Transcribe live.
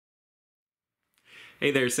Hey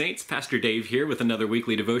there, Saints. Pastor Dave here with another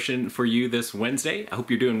weekly devotion for you this Wednesday. I hope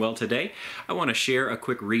you're doing well today. I want to share a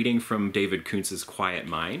quick reading from David Kuntz's Quiet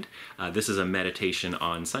Mind. This is a meditation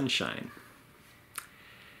on sunshine.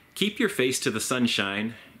 Keep your face to the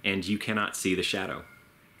sunshine, and you cannot see the shadow.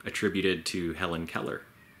 Attributed to Helen Keller.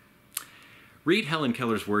 Read Helen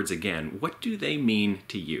Keller's words again. What do they mean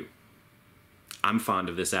to you? I'm fond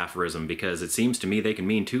of this aphorism because it seems to me they can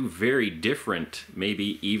mean two very different,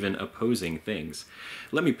 maybe even opposing things.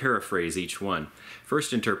 Let me paraphrase each one.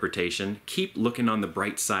 First interpretation, keep looking on the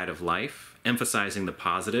bright side of life, emphasizing the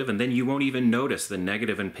positive, and then you won't even notice the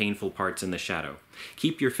negative and painful parts in the shadow.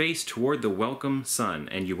 Keep your face toward the welcome sun,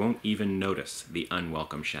 and you won't even notice the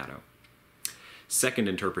unwelcome shadow. Second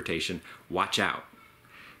interpretation, watch out.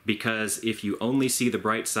 Because if you only see the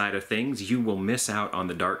bright side of things, you will miss out on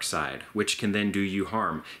the dark side, which can then do you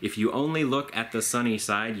harm. If you only look at the sunny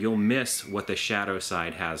side, you'll miss what the shadow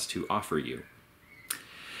side has to offer you.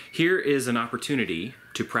 Here is an opportunity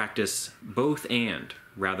to practice both and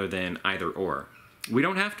rather than either or. We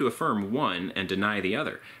don't have to affirm one and deny the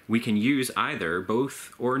other. We can use either,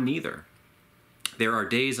 both, or neither. There are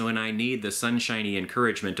days when I need the sunshiny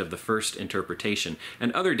encouragement of the first interpretation,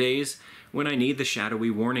 and other days when I need the shadowy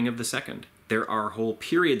warning of the second. There are whole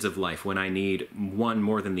periods of life when I need one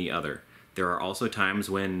more than the other. There are also times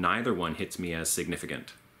when neither one hits me as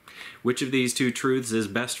significant. Which of these two truths is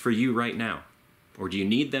best for you right now? Or do you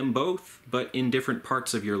need them both, but in different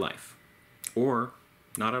parts of your life? Or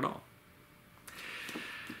not at all?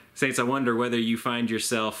 Saints, I wonder whether you find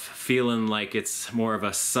yourself feeling like it's more of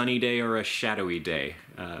a sunny day or a shadowy day.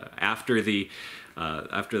 After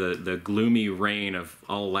the gloomy rain of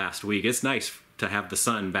all last week, it's nice to have the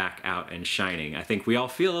sun back out and shining. I think we all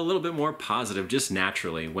feel a little bit more positive just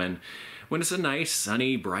naturally when it's a nice,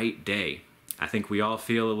 sunny, bright day. I think we all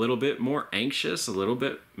feel a little bit more anxious, a little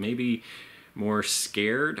bit maybe more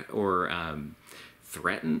scared or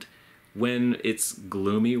threatened when it's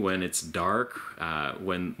gloomy, when it's dark,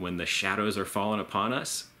 when the shadows are falling upon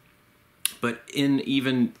us. But in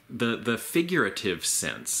even the figurative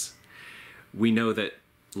sense, we know that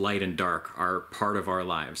light and dark are part of our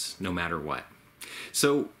lives, no matter what.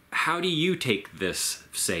 So how do you take this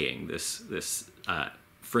saying, this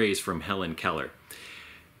phrase from Helen Keller?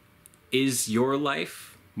 Is your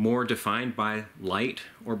life more defined by light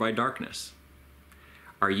or by darkness?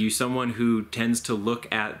 Are you someone who tends to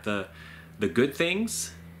look at the good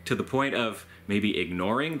things to the point of maybe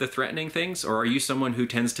ignoring the threatening things? Or are you someone who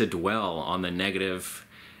tends to dwell on the negative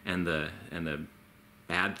and the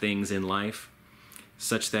bad things in life,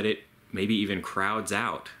 such that it maybe even crowds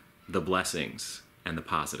out the blessings and the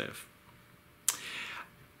positive?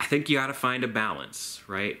 I think you got to find a balance,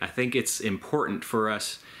 right? I think it's important for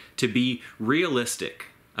us to be realistic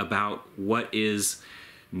about what is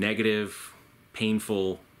negative,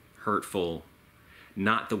 painful, hurtful,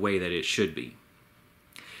 not the way that it should be.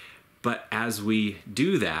 But as we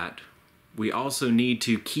do that, we also need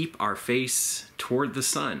to keep our face toward the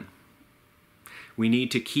sun. We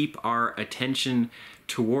need to keep our attention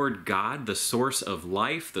toward God, the source of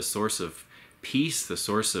life, the source of peace, the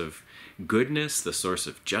source of goodness, the source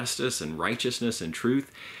of justice and righteousness and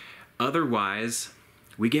truth. Otherwise,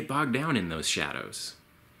 we get bogged down in those shadows.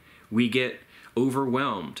 We get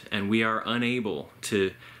overwhelmed and we are unable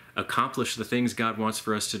to accomplish the things God wants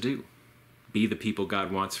for us to do, be the people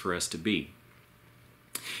God wants for us to be.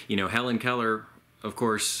 You know, Helen Keller, of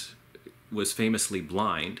course, was famously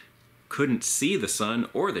blind, couldn't see the sun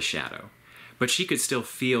or the shadow, but she could still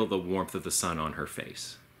feel the warmth of the sun on her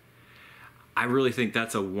face. I really think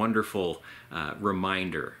that's a wonderful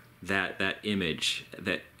reminder, that image,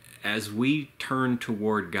 that as we turn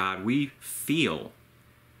toward God, we feel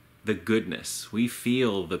the goodness, we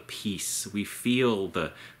feel the peace, we feel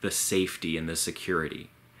the safety and the security.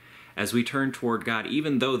 As we turn toward God,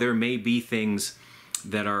 even though there may be things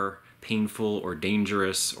that are painful or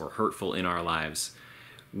dangerous or hurtful in our lives,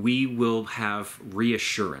 we will have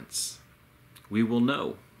reassurance. We will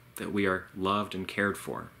know that we are loved and cared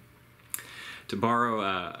for. To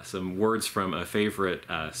borrow some words from a favorite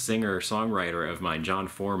singer-songwriter of mine, John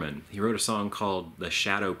Foreman, he wrote a song called "The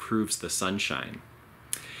Shadow Proves the Sunshine."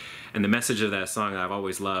 And the message of that song I've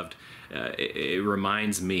always loved, it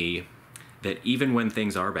reminds me that even when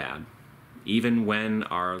things are bad, even when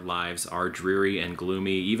our lives are dreary and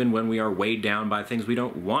gloomy, even when we are weighed down by things we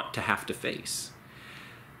don't want to have to face,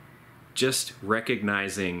 just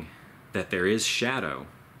recognizing that there is shadow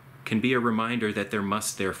can be a reminder that there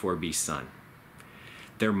must therefore be sun.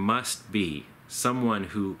 There must be someone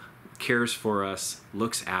who cares for us,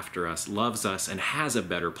 looks after us, loves us, and has a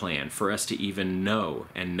better plan for us to even know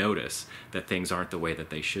and notice that things aren't the way that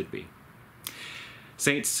they should be.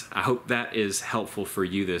 Saints, I hope that is helpful for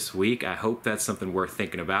you this week. I hope that's something worth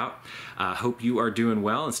thinking about. I hope you are doing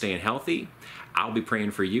well and staying healthy. I'll be praying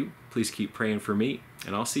for you. Please keep praying for me,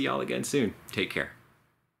 and I'll see y'all again soon. Take care.